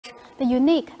the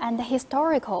unique and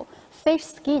historical fish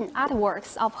skin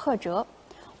artworks of Hezhe.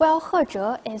 Well,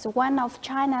 Hezhe is one of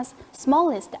China's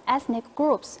smallest ethnic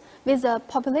groups with a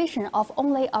population of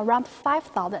only around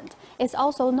 5,000. It's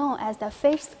also known as the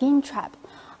fish skin tribe.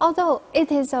 Although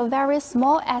it is a very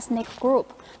small ethnic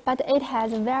group, but it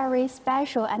has very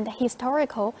special and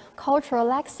historical cultural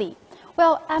legacy.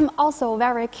 Well, I'm also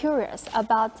very curious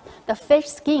about the fish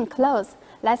skin clothes.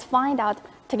 Let's find out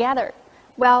together.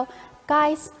 Well,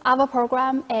 guys, our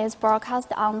program is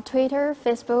broadcast on Twitter,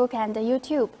 Facebook, and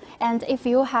YouTube. And if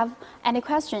you have any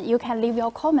question, you can leave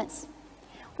your comments.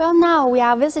 Well, now we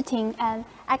are visiting an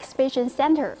exhibition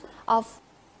center of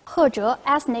Hezhe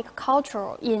ethnic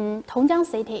culture in Tongjiang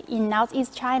City in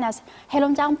northeast China's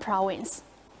Heilongjiang province.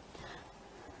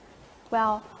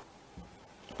 Well,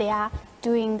 they are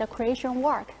doing the creation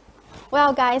work.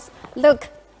 Well, guys, look,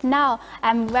 now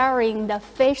I'm wearing the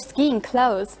fish skin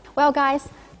clothes. Well, guys,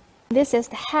 this is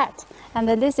the hat, and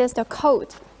this is the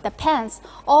coat, the pants,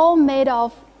 all made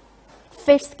of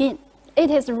fish skin. It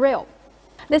is real.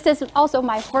 This is also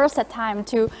my first time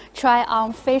to try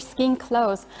on fish skin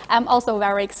clothes. I'm also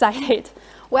very excited.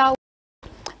 Well,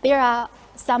 there are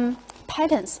some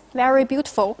patterns, very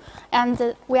beautiful,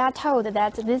 and we are told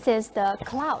that this is the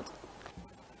cloud.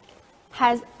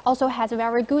 Also has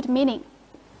very good meaning.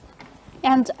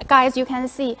 And guys, you can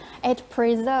see it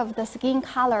preserved the skin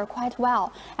color quite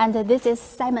well. And this is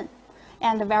salmon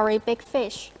and a very big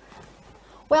fish.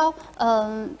 Well,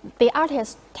 the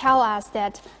artists tell us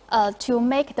that to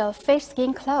make the fish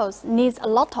skin clothes needs a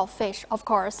lot of fish, of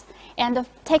course. And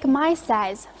take my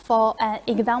size for an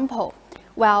example.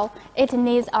 Well, it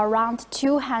needs around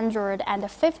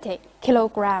 250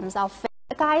 kilograms of fish.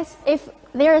 Guys, if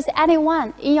there is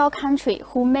anyone in your country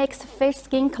who makes fish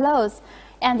skin clothes,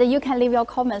 and you can leave your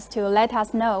comments to let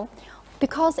us know.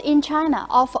 Because in China,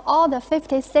 of all the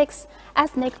 56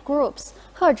 ethnic groups,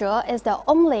 Hezhe is the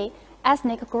only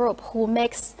ethnic group who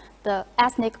makes the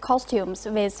ethnic costumes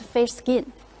with fish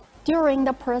skin. During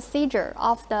the procedure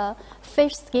of the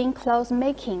fish skin clothes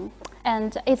making,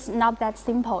 and it's not that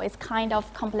simple, it's kind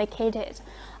of complicated.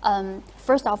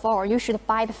 First of all, you should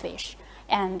buy the fish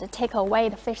and take away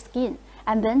the fish skin,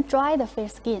 and then dry the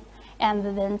fish skin,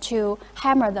 and then to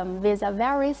hammer them with a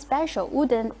very special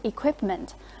wooden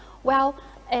equipment. Well,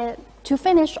 to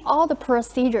finish all the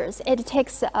procedures, it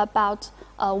takes about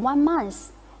 1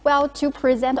 month. Well, to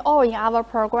present all in our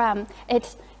program,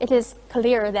 it is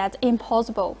clear that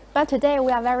impossible. But today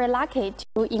we are very lucky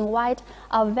to invite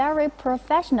a very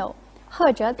professional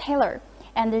Hezhe tailor,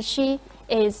 and she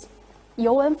is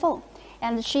You Wenfeng,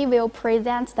 and she will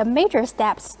present the major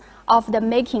steps of the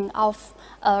making of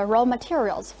raw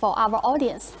materials for our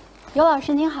audience. 尤老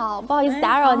师您好，不好意思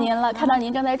打扰您了，看到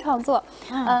您正在创作，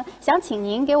想请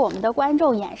您给我们的观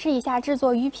众演示一下制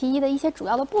作鱼皮衣的一些主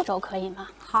要的步骤，可以吗？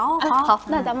好，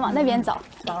那咱们往那边走。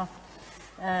好，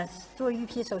做鱼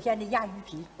皮首先得压鱼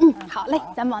皮。好嘞，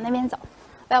咱们往那边走。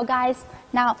Well, guys,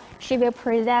 now she will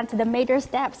present the major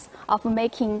steps of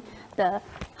making the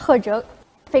Hezhe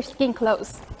fish skin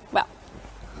clothes.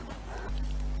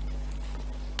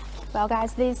 Well,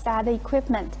 guys, these are the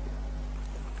equipment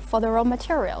for the raw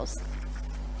materials.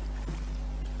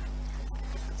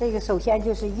 这个首先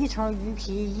就是一层鱼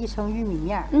皮，一层玉米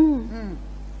面。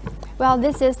Well,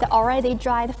 this is the already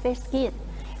dried fish skin,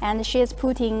 and she is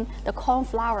putting the corn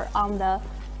flour on the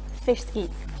fish skin,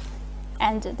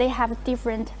 and they have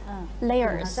different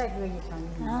layers. 再搁一层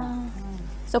玉米面。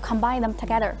So combine them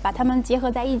together， 把它们结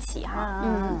合在一起哈。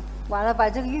完了，把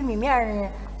这个玉米面呢，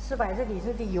是把这里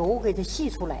头的油给它吸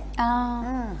出来。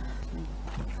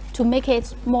To make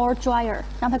it more drier，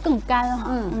 让它更干哈。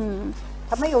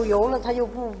它没有油了，它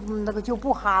就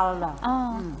不哈了了。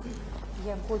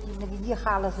像过去那个一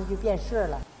哈了它就变色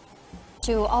了。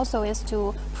To also is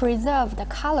to preserve the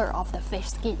color of the fish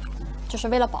skin， 就是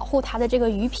为了保护它的这个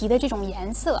鱼皮的这种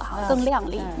颜色哈，更亮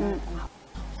丽。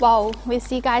Wow, we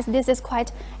see, guys, this is quite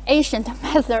ancient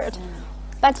method,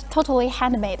 but totally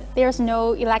handmade. There's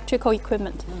no electrical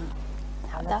equipment.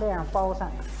 好的，这样包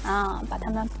上。把它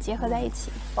们结合在一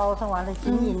起。包上完了，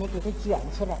紧紧的给它卷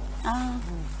起来。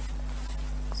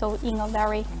So in a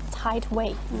very tight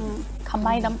way,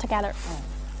 combine them together.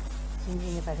 紧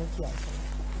紧的把它卷起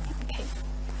来。Okay.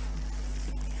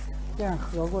 这样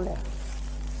合过来。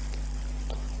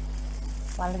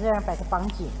完了，这样把它绑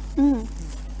紧。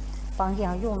绑紧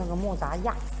上用那个木闸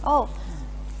压。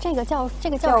这个叫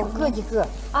各几个。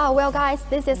Well, guys,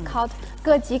 this is called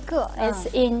各几个. It's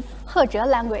in Hezhe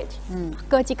language.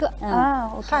 各几个。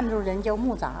汉族人叫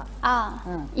木闸。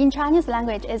In Chinese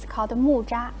language, it's called 木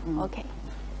闸. Okay.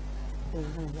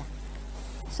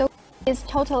 So it's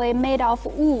totally made of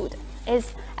wood,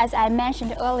 is, as I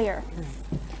mentioned earlier,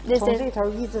 this 从 is 这头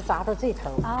一直扎到这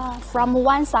头， from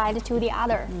one side to the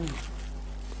other.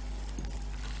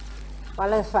 完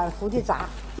了反复的扎。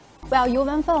 Well, Yu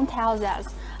Wenfeng tells us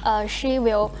she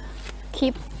will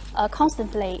keep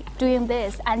constantly doing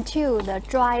this until the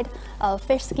dried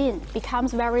fish skin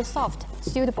becomes very soft,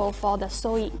 suitable for the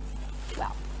sewing.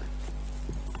 Well.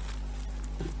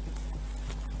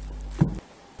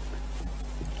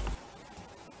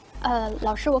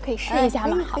 老师，我可以试一下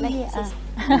吗？好嘞，谢谢。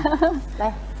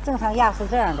来，正常压是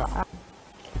这样的啊，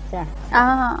这样。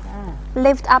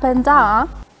Lift up and down.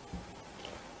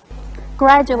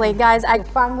 Gradually, guys, I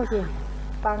翻过去，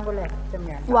翻过来，这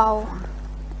面。wow.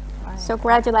 So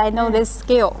gradually, I know this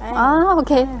skill.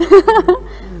 Okay.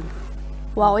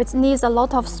 Wow, it needs a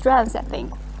lot of strength, I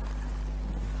think.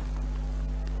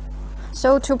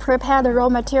 So to prepare the raw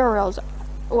materials,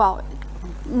 well,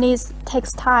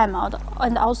 takes time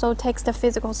and also takes the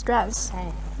physical strength.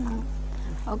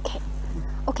 Okay.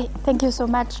 Okay, thank you so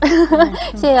much.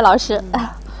 谢谢老师。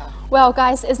Well,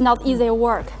 guys, it's not easy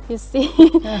work, you see.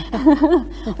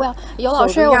 Well, 尤老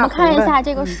师，我们看一下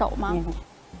这个手吗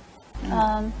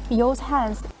？Yo's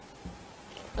hands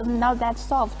not that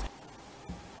soft.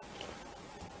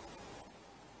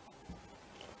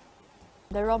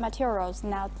 The raw materials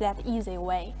not that easy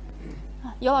way.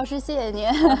 尤老师，谢谢您。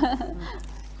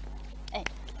哎，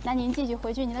那您继续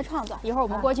回去您的创作，一会儿我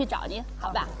们过去找您，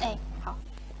好吧？哎，好。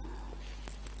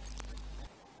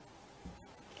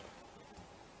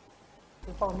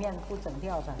就把面铺整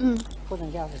吊上，铺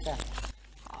整吊是这样。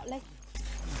好嘞。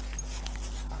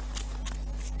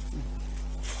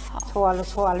搓完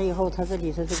了以后，它这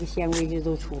里头这个纤维就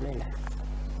都出来了。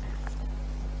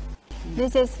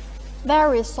This is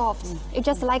very soft. It's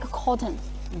just like cotton.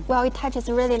 Well, it touches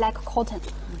really like cotton.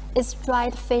 It's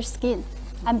dried fish skin.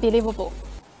 Unbelievable.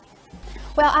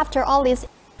 Well, after all these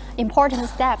important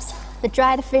steps, the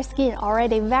dried fish skin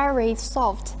already very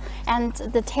soft, and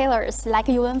the tailors like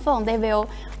Yu Wenfeng, they will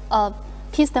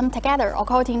piece them together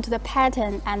according to the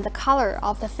pattern and the color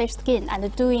of the fish skin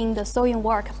and doing the sewing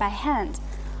work by hand.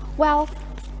 Well,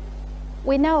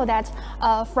 we know that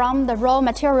from the raw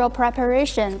material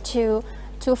preparation to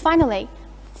finally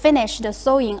finish the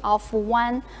sewing of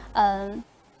one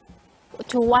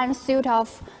suit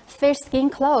of fish skin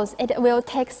clothes, it will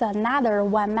take another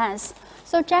 1 month.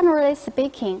 So generally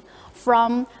speaking,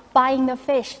 from buying the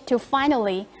fish to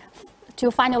finally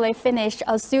finish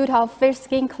a suit of fish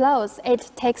skin clothes,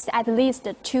 it takes at least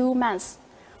 2 months.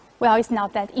 Well, it's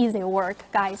not that easy work,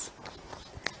 guys.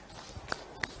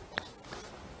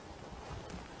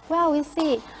 Well, we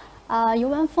see Yu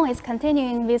Wenfeng is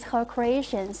continuing with her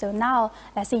creation, so now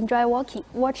let's enjoy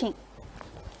watching.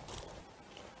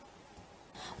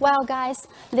 Well, guys,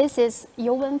 this is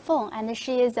Yu Wenfeng, and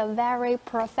she is a very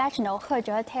professional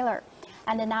Hezhe tailor,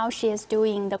 and now she is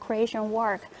doing the creation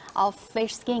work of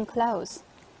fish skin clothes.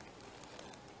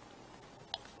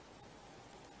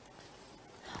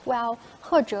 Well,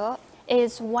 Hezhe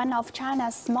is one of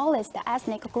China's smallest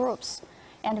ethnic groups,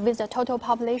 and with a total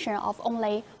population of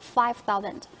only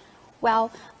 5,000.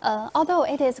 Well, although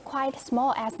it is quite a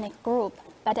small ethnic group,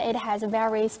 but it has a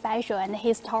very special and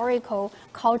historical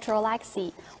cultural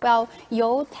legacy. Well,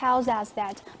 Yu tells us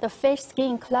that the fish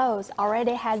skin clothes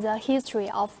already has a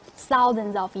history of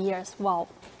thousands of years. Wow.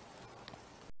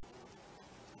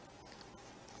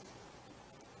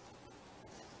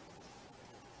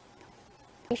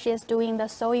 She is doing the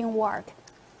sewing work.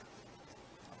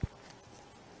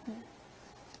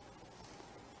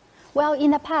 Well,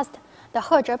 in the past, the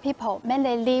Hezhe people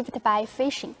mainly lived by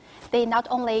fishing. They not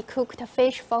only cooked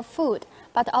fish for food,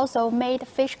 but also made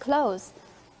fish clothes.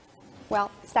 Well,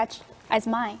 such as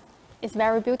mine. It's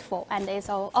very beautiful and is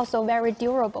also very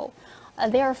durable.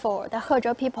 Therefore, the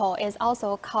Hezhe people is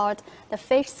also called the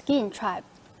fish skin tribe.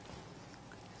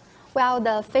 Well,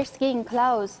 the fish skin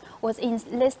clothes was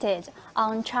enlisted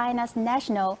on China's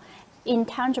national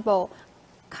intangible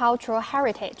cultural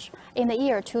heritage in the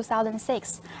year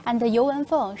 2006, and Yu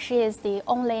Wenfeng, she is the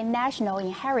only national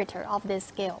inheritor of this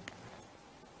skill.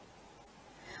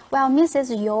 Well,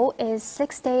 Mrs. Yu is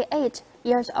 68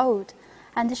 years old,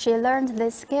 and she learned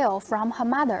this skill from her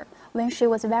mother when she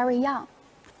was very young.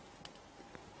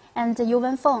 And Yu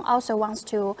Wenfeng also wants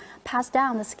to pass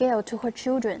down the skill to her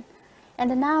children.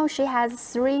 And now she has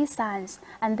 3 sons,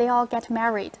 and they all get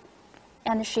married.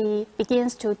 And she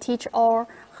begins to teach all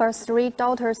her 3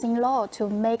 daughters-in-law to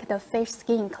make the fish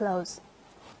skin clothes.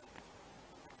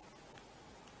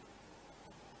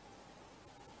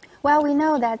 Well, we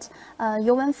know that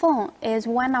Yu Wenfeng is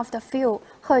one of the few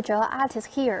Hezhe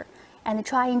artists here and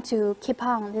trying to keep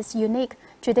on this unique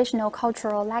traditional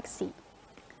cultural legacy.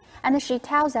 and she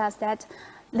tells us that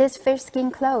this fish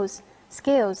skin clothes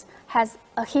skills has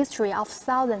a history of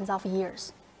thousands of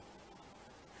years.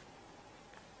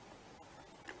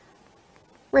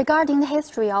 Regarding the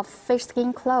history of fish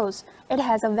skin clothes, it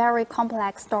has a very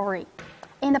complex story.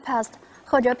 In the past,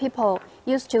 Hezhe people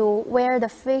used to wear the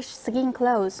fish skin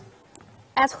clothes.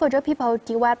 As Hezhe people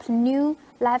developed new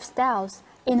lifestyles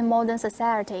in modern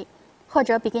society,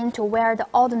 Hezhe began to wear the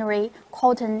ordinary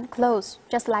cotton clothes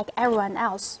just like everyone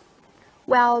else,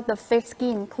 while the fish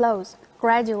skin clothes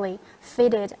gradually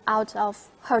faded out of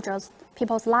Hezhe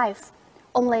people's life,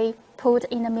 only put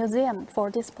in a museum for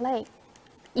display,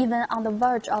 even on the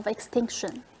verge of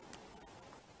extinction.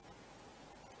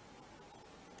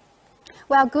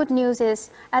 Well, good news is,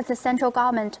 as the central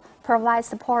government provides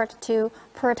support to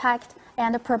protect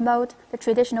and promote the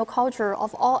traditional culture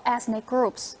of all ethnic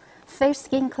groups, fish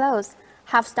skin clothes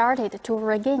have started to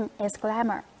regain its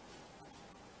glamour.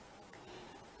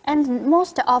 And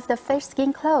most of the fish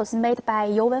skin clothes made by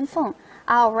You Wenfeng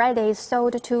are already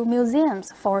sold to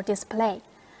museums for display.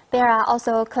 There are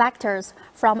also collectors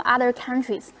from other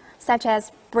countries, such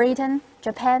as Britain,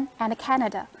 Japan, and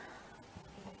Canada.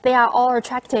 They are all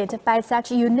attracted by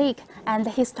such unique and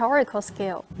historical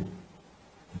skill.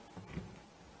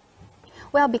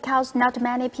 Well, because not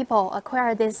many people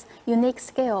acquire this unique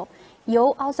skill,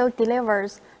 You also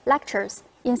delivers lectures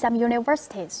in some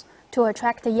universities to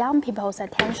attract young people's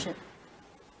attention.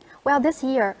 Well, this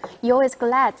year, You is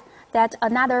glad that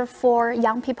another 4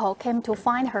 young people came to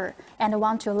find her and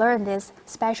want to learn this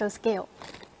special skill.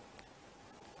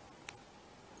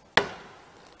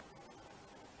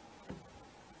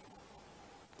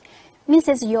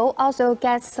 Mrs. You also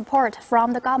gets support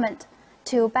from the government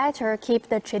to better keep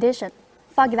the tradition.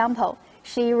 For example,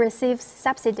 she receives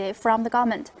subsidy from the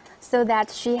government so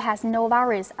that she has no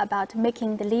worries about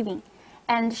making the living.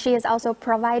 And she is also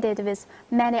provided with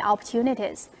many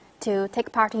opportunities to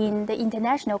take part in the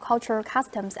International Cultural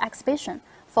Customs exhibition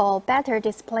for better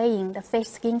displaying the fish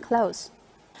skin clothes.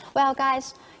 Well,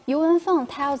 guys, You Wenfeng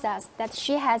tells us that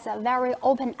she has a very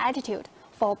open attitude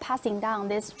for passing down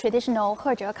this traditional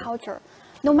Hezhe culture.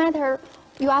 No matter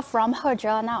you are from Hezhe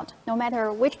or not, no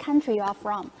matter which country you are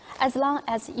from, as long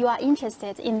as you are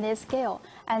interested in this skill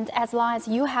and as long as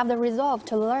you have the resolve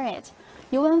to learn it,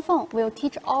 You Wenfeng will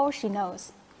teach all she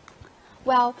knows.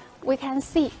 Well, we can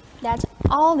see that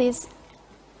all these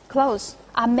clothes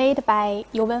are made by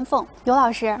You Wenfeng. 尤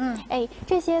老师，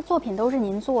这些作品都是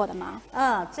您做的吗？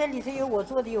这里头有我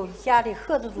做的，有家里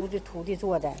赫兹族的徒弟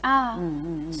做的。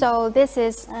So this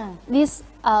is these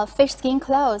fish skin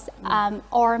clothes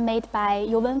are made by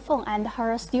You Wenfeng and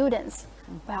her students.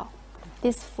 Well,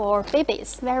 this for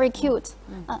babies, very cute.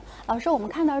 老师，我们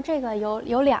看到这个有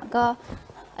2个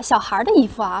小孩的衣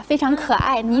服啊，非常可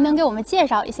爱，您能给我们介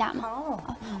绍一下吗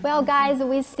？Well, guys,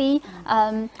 we see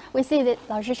that.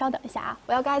 老师稍等一下啊。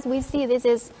Well, guys, we see this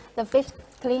is the fish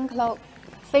skin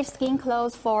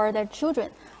clothes for the children.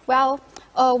 Well,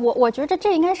 我觉得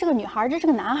这应该是个女孩，这是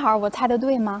个男孩，我猜的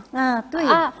对吗？对。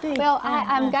Well,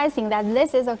 I'm guessing that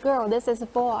this is a girl, this is a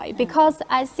boy, because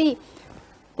I see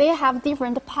they have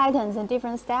different patterns and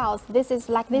different styles. This is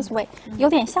like this way. 有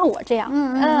点像我这样。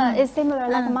It's similar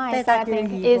like mine. So I think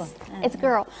it's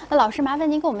girl. 那老师，麻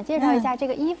烦您给我们介绍一下这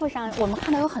个衣服上，我们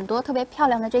看到有很多特别漂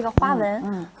亮的这个花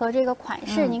纹和这个款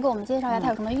式，您给我们介绍一下它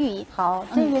有什么寓意？好，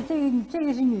这个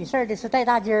是女士的，是带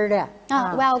大襟儿的。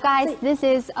Well, guys, this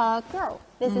is a girl.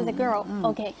 This is a girl.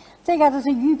 Okay. 这个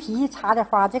是鱼皮插的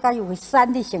花，这个有个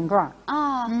山的形状。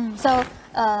So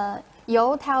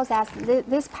You tells us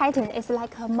this pattern is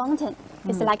like a mountain.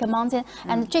 It's like a mountain,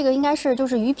 and 这个应该是就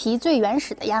是鱼皮最原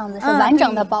始的样子，是完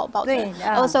整的保存。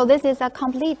Also, this is a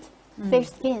complete fish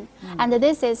skin, and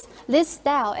this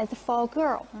style is for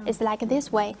girl. It's like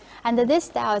this way, and this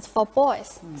style is for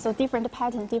boys. So different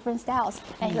pattern, different styles.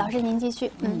 老师您继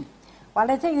续。完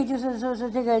了，这个就是说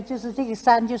是这个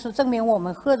山，就是证明我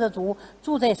们赫兹族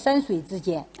住在山水之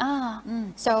间。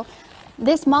So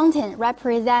this mountain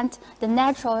represents the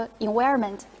natural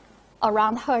environment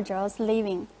around Hezhe's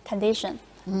living condition.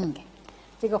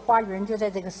 这个花园就在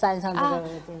这个山上。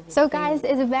So guys,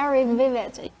 it's very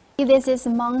vivid. This is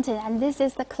mountain and this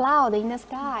is the cloud in the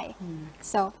sky.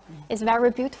 So it's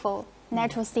very beautiful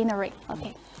natural scenery.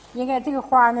 Okay. 应该这个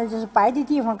花呢，就是白的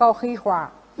地方高黑花。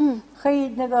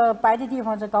那个白的地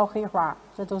方是高黑花，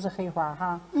这都是黑花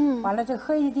哈。完了这个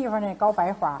黑的地方呢高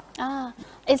白花。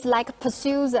It's like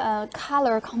pursues a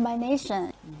color combination.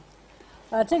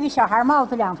 这个小孩帽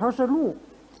子2头是鹿，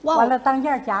完了当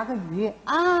间夹个鱼。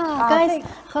Guys,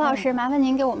 何老师，麻烦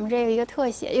您给我们这个一个特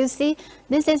写。You see,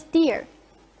 this is deer.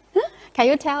 Can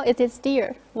you tell it is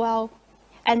deer? Well,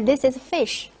 and this is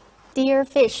fish, deer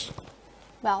fish.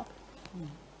 Well.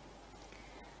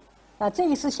 啊，这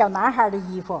个是小男孩的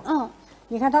衣服。嗯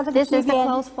你看它这个，This 贴 is the 边，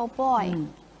 clothes for boy.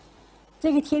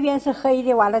 这个贴边是黑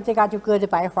的，完了这嘎就搁着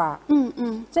白花。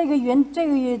这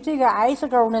个 S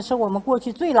钩呢，是我们过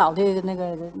去最老的那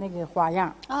个花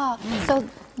样。So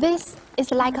this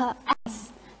is like a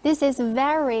S. This is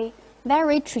very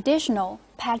traditional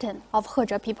pattern of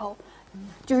Hezhe people.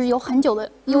 就是有很久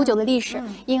的悠久的历史。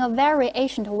In a very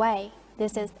ancient way,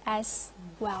 this is S.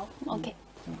 Well, OK.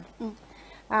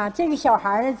 这个小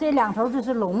孩呢，这两头就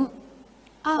是龙，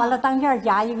完了当间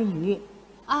夹一个鱼。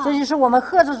这就是我们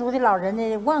赫氏族的老人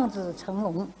的望子成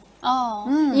龙。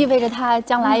意味着他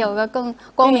将来有个更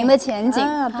光明的前景。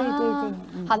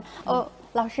对。好的，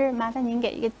老师，麻烦您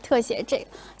给一个特写。这个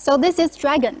So this is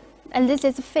dragon and this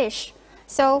is fish.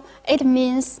 So it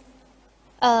means,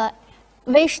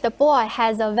 wish the boy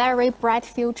has a very bright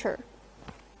future.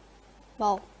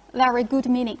 Wow, very good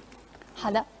meaning.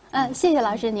 好的，谢谢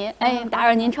老师您，打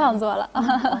扰您创作了，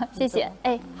谢谢，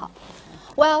好。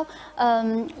Well,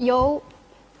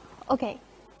 OK.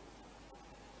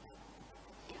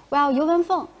 Well, Yu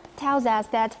Wenfeng tells us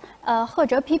that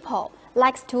Hezhe people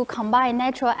likes to combine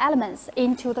natural elements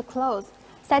into the clothes,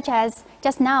 such as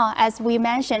just now, as we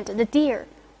mentioned, the deer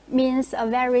means a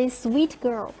very sweet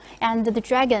girl, and the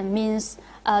dragon means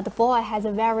the boy has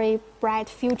a very bright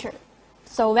future.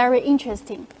 So very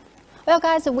interesting. Well,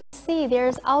 guys, we see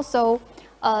there's also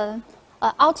an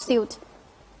outsuit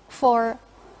for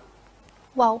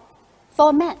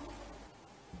men.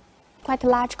 Quite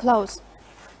large clothes.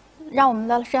 让我们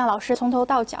的摄像老师从头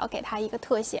到脚给他一个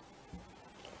特写。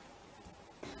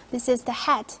This is the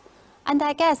hat, and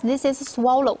I guess this is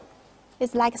swallow.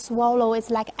 It's like swallow. It's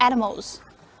like animals.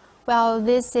 Well,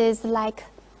 this is like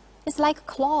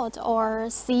cloud or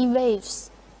sea waves.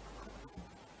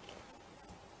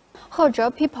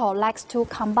 Hezhe people likes to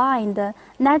combine the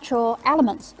natural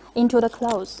elements into the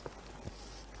clothes,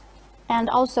 and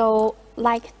also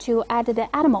like to add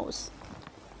the animals.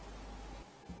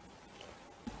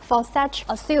 For such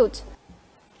a suit,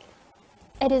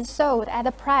 it is sold at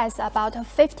a price about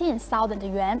 15,000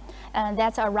 yuan, and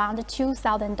that's around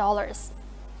 $2,000.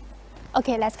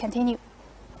 Okay, let's continue.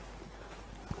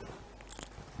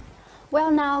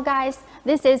 Well, now, guys,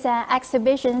 this is an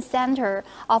exhibition center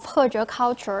of Hezhe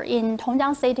culture in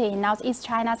Tongjiang City in Northeast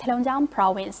China's Heilongjiang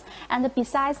province. And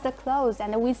besides the clothes,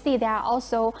 and we see there are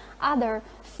also other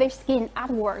fish skin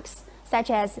artworks, such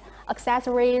as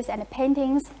accessories and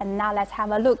paintings. And now let's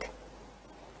have a look.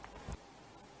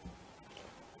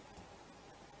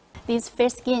 These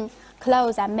fish skin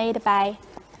clothes are made by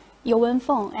Yu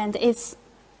Wenfeng, and it's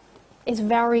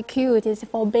very cute. It's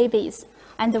for babies,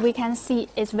 and we can see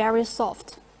it's very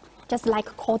soft, just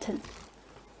like cotton.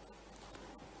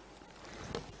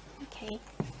 Okay.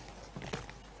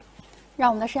 让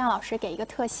我们的摄像老师给一个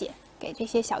特写，给这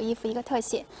些小衣服一个特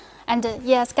写。And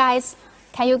yes, guys.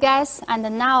 Can you guess? And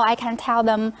now I can tell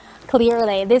them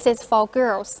clearly. This is for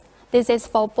girls. This is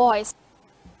for boys.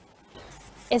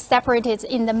 It's separated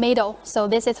in the middle. So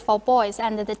this is for boys,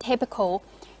 and the typical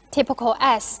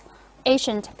S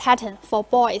ancient pattern for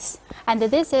boys. And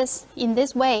this is, in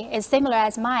this way, is similar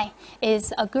as mine,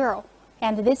 is a girl.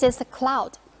 And this is a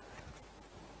cloud.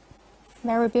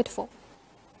 Very beautiful.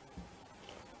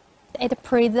 It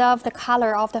preserves the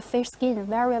color of the fish skin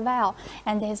very well,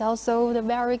 and it's also the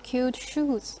very cute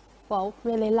shoes. Well,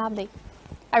 really lovely.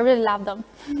 I really love them.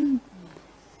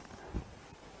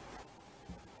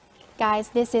 Guys,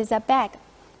 this is a bag,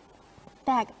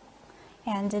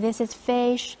 and this is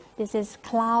fish. This is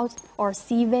clouds or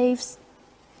sea waves.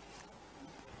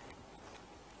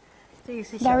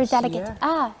 Very delicate.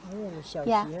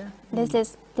 Yeah. This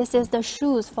is the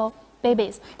shoes for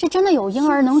babies. 这真的有婴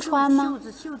儿能穿吗？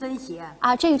袖珍鞋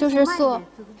啊，这个就是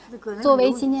作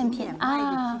为纪念品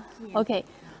啊。Okay.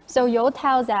 So Yo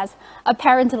tells us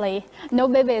apparently no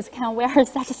babies can wear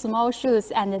such small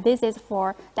shoes, and this is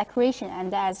for decoration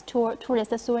and as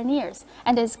tourist souvenirs,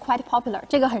 and it's quite popular.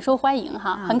 这个很受欢迎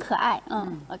哈，很可爱。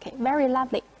Okay, very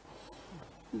lovely.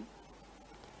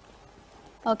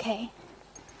 Okay.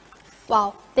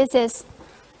 Wow, this is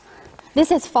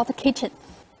for the kitchen.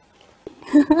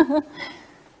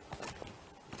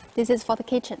 This is for the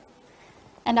kitchen,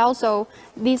 and also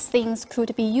these things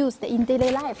could be used in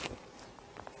daily life,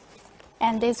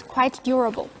 and it's quite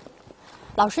durable.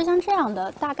 老师，像这样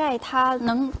的，大概它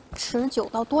能持久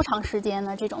到多长时间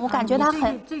呢？这种我感觉它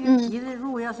很这个皮子，如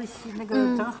果要是那个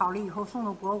整好了以后送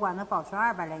到博物馆，能保存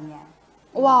200来年。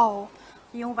哇哦！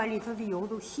因为我把里头的油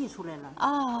都吸出来了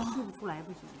啊，吸不出来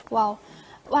不行。哇。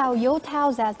Well, Yo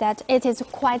tells us that it is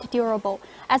quite durable,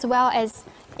 as well as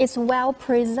it's well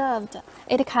preserved.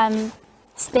 It can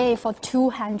stay for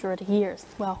 200 years.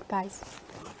 Well, guys.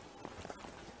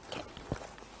 Okay.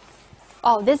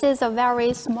 Oh, this is a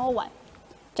very small one.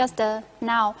 Just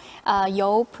now,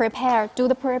 do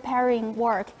the preparing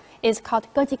work is called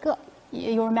个几个.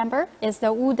 You remember? It's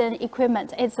the wooden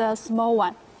equipment. It's a small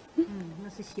one. 那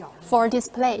是小的。For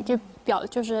display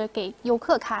就是给游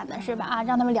客看的是吧？啊，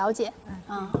让他们了解。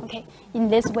Okay. In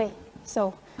this way,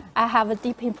 so I have a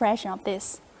deep impression of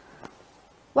this.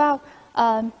 Well,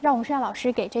 让我们单老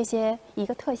师给这些一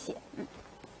个特写。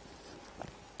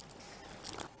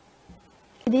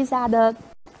These are the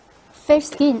fish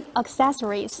skin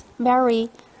accessories. Very,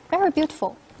 very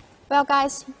beautiful. Well,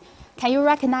 guys, can you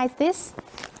recognize this?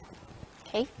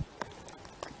 Okay.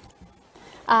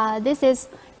 This is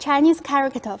Chinese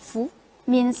character 福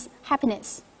means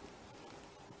happiness.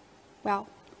 Well,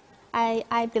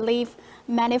 I believe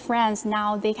many friends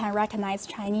now they can recognize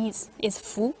Chinese is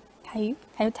福. Can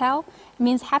you tell? It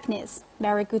means happiness.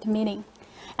 Very good meaning.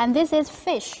 And this is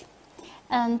fish.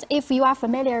 And if you are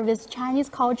familiar with Chinese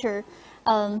culture,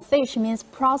 fish means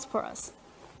prosperous,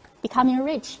 becoming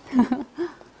rich.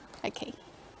 Okay.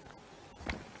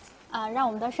 让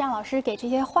我们的单老师给这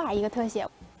些画一个特写。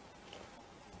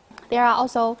There are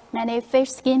also many fish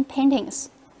skin paintings.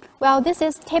 Well, this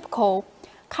is typical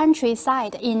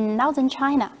countryside in northern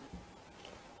China.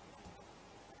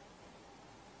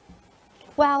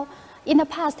 Well, in the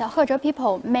past, Hezhe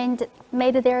people made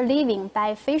their living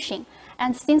by fishing.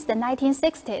 And since the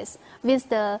 1960s, with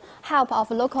the help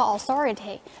of local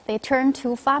authority, they turned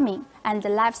to farming and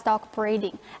livestock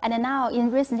breeding. And now, in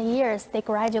recent years, they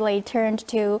gradually turned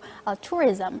to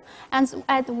tourism. And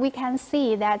as we can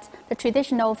see that the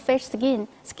traditional fish skin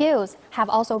skills have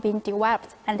also been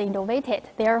developed and innovated.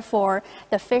 Therefore,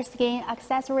 the fish skin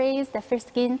accessories, the fish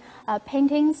skin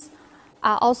paintings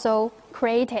are also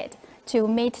created to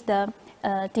meet the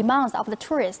demands of the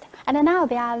tourists. And now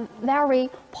they are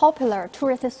very popular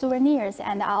tourist souvenirs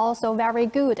and are also very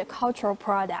good cultural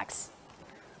products.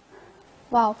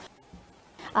 Well,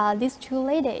 these two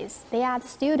ladies, they are the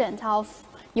students of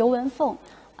Yu Wenfeng.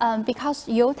 Because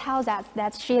Yu tells us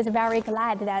that she is very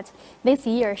glad that this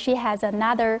year she has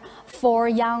another 4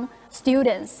 young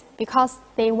students because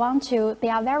they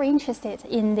are very interested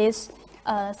in this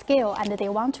skill and they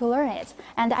want to learn it.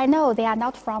 And I know they are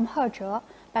not from Hezhe,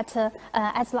 but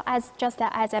just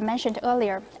as I mentioned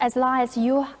earlier, as long as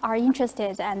you are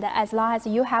interested and as long as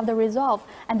you have the resolve,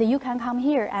 and you can come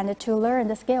here and to learn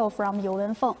the skill from Yu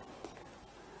Wenfeng.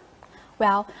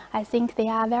 Well, I think they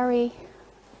are very.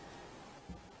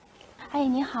 哎，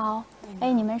你好，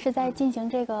哎，你们是在进行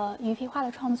这个鱼皮画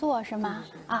的创作是吗？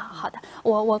啊，好的，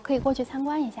我可以过去参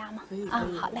观一下吗？啊，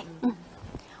好嘞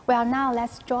，Well, now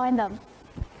let's join them.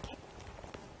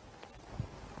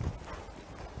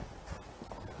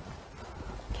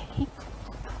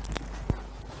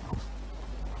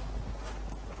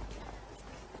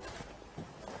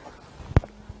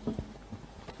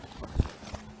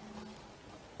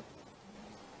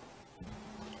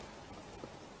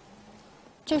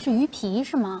 这是鱼皮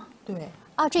是吗？对。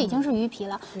啊，这已经是鱼皮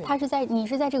了。你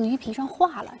是在这个鱼皮上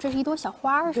画了，这是一朵小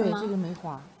花是吗？对，这个梅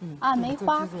花。啊，梅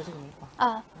花。制作这个梅花。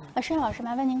啊，申老师，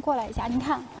麻烦您过来一下，您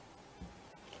看。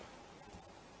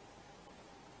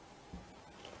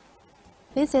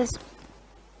This is.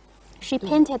 She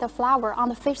painted a flower on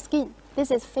the fish skin.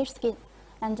 This is fish skin,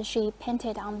 and she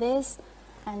painted on this,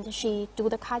 and she do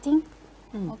the cutting.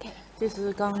 Okay. 这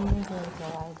是刚那个小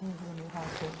来那个梅花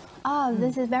球。Oh,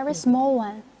 this is very small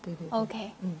one. 对对。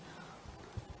Okay.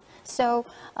 So,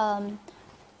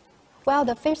 well,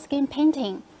 the fish skin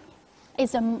painting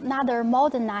is another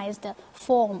modernized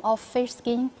form of fish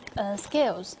skin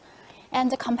skills.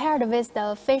 And compared with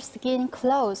the fish skin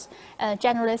clothes,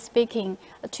 generally speaking,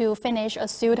 to finish a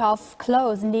suit of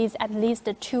clothes needs at least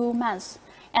 2 months.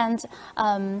 And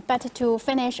but to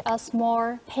finish a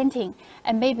small painting,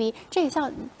 and maybe 这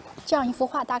样一幅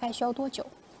画大概需要多久？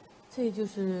这就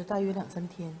是大约2、3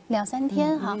天。2、3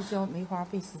天哈。因为需要梅花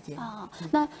费时间。啊，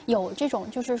那有这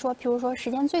种就是说，譬如说时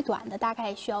间最短的大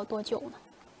概需要多久呢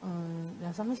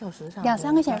？2、3个小时2、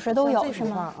3个小时都有是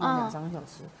吗？啊，2、3个小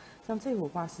时。像这幅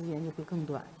画时间就会更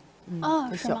短。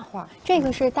是吗？这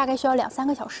个是大概需要2、3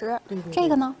个小时。对对。这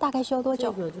个呢，大概需要多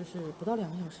久？这个就是不到2个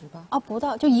小时吧。啊，不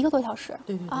到，就1个多小时。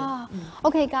对对对。啊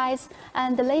，Okay, guys,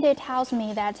 and the lady tells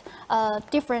me that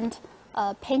different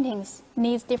paintings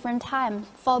needs different time.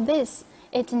 For this,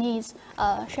 it needs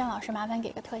申老师麻烦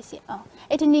给个特写啊。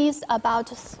It needs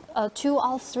about 2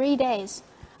 or 3 days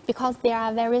because they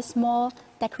are very small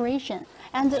decoration.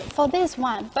 And for this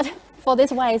one, for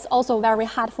this one, it's also very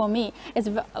hard for me. It's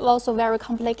also very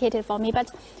complicated for me.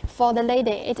 But for the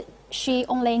lady, she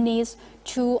only needs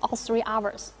 2 or 3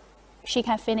 hours. She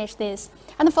can finish this.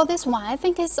 And for this one, I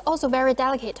think it's also very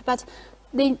delicate, but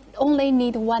they only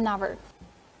need 1 hour.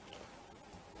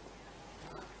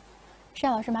 沈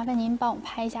老师，麻烦您帮我们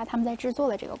拍一下他们在制作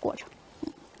的这个过程。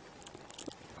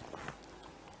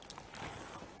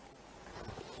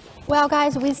Well,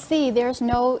 guys, we see there's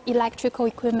no electrical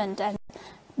equipment, and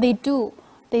they do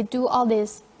all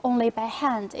this only by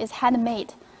hand. It's handmade,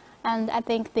 and I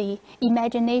think the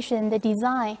imagination, the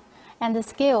design, and the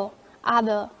skill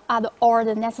are all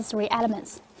the necessary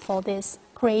elements for this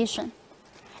creation.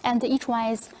 And each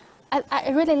one is, I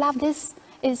really love this.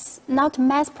 Is not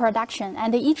mass production,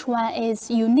 and each one is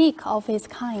unique of its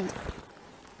kind.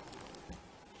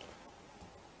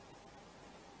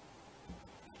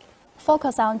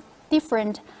 Focus on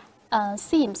different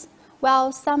themes.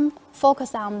 Well, some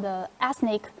focus on the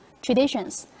ethnic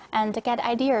traditions and get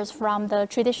ideas from the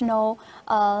traditional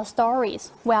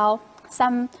stories, while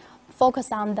some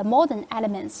focus on the modern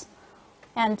elements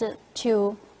and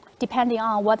depending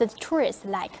on what the tourists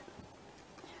like.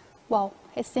 Well,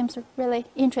 it seems really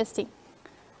interesting.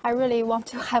 I really want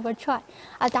to have a try.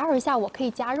 打扰一下，我可以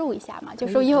加入一下吗？就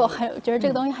说因为我觉得这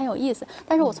个东西很有意思，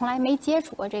但是我从来没接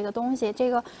触过这个东西，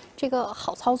这个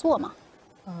好操作吗？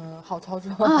好操作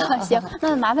行，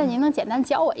那麻烦您能简单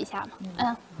教我一下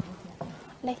吗？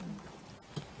来，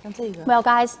像这个。Well,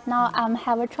 guys, now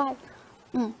have a try.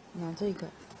 你看这个。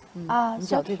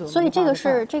所以这个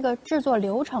是这个制作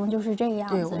流程就是这个样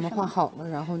子，对，我们画好了，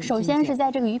然后你首先是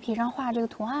在这个鱼皮上画这个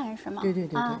图案，是吗？对对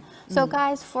对对。So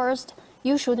guys, first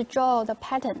you should draw the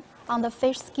pattern on the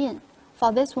fish skin.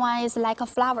 For this one is like a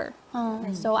flower.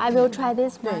 So I will try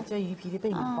this one. 对，在鱼皮的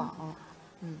背面画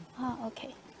啊。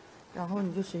OK。然后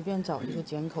你就随便找一个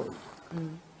剪口，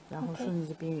然后顺着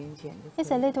这边缘剪就。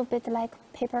It's a little bit like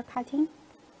paper cutting.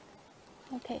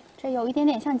 OK， 这有一点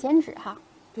点像剪纸哈。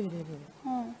对对对。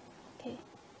OK。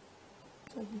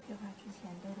做鱼皮画之前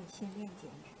都得先练剪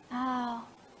纸。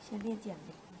先练剪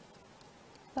纸。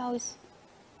Well,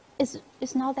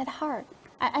 it's not that hard.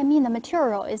 I mean the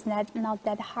material is not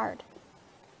that hard.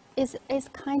 It's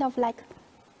kind of like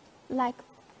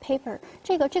paper.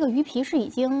 这个鱼皮是已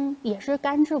经也是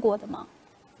干制过的吗？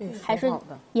对，还是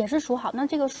也是熟好？那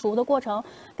这个熟的过程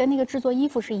跟那个制作衣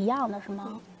服是一样的，是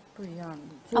吗？不一样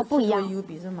的。不一样。衣服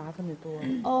比这麻烦的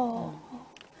多。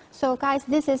So guys,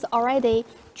 this is already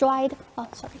dried.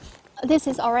 This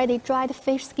is already dried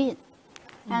fish skin,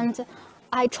 and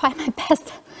I try my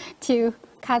best to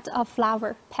cut a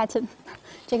flower pattern.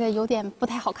 这个有点不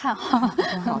太好看哈。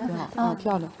挺好，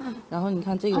漂亮。然后你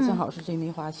看这个正好是这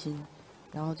枚花心，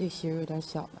然后这心有点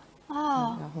小了。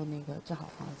然后那个正好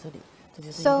放在这里，这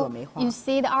就是一朵梅花。So you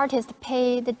see, the artist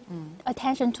pay the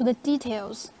attention to the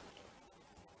details.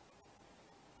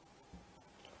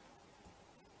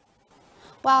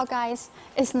 Well, guys,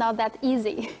 it's not that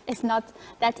easy. It's not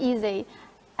that easy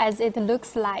as it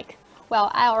looks like.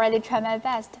 Well, I already tried my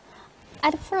best.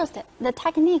 At first, the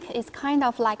technique is kind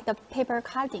of like the paper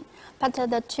cutting, but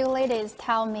the two ladies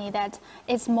tell me that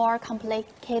it's more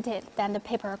complicated than the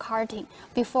paper cutting.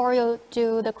 Before you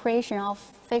do the creation of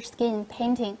fish skin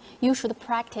painting, you should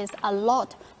practice a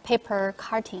lot paper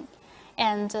cutting.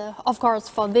 And of course,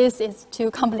 for this, it's too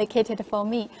complicated for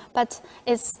me, but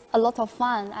it's a lot of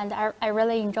fun, and I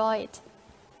really enjoy it.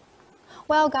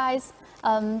 Well, guys,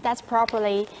 that's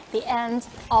probably the end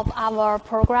of our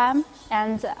program,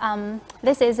 and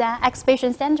this is an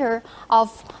exhibition center of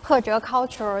Hezhe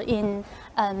culture in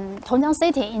Tongjiang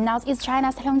City in Northeast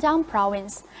China's Heilongjiang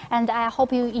province, and I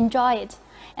hope you enjoy it.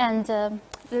 And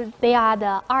they are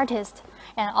the artists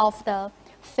and of the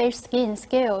fish skin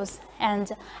skills,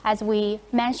 and as we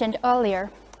mentioned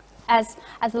earlier, as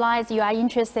long as you are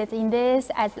interested in this,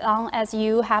 as long as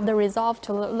you have the resolve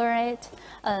to learn it,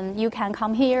 you can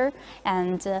come here,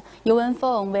 and Yu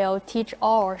Wenfeng will teach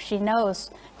all she knows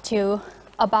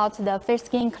about the fish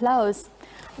skin clothes.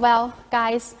 Well,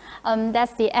 guys,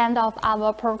 that's the end of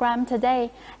our program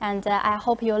today, and I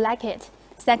hope you like it.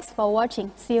 Thanks for watching.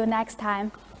 See you next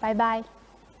time. Bye bye.